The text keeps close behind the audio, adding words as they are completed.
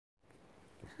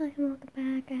Hi, welcome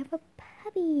back. I have a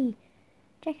puppy.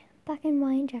 Black and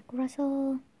white, Jack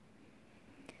Russell.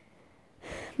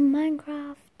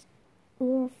 Minecraft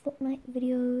or Fortnite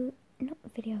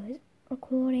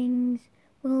recordings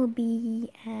will be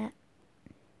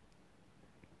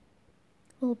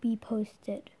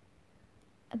posted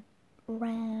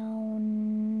around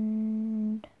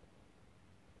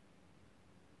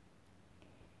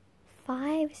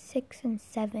 5, 6, and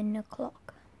 7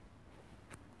 o'clock.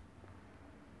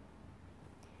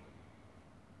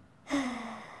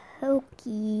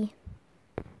 Okay.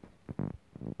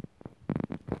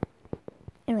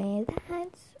 Anyway,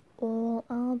 that's all.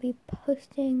 I'll be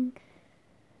posting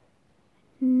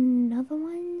another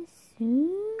one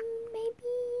soon,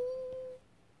 maybe?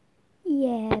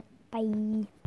 Yeah, bye.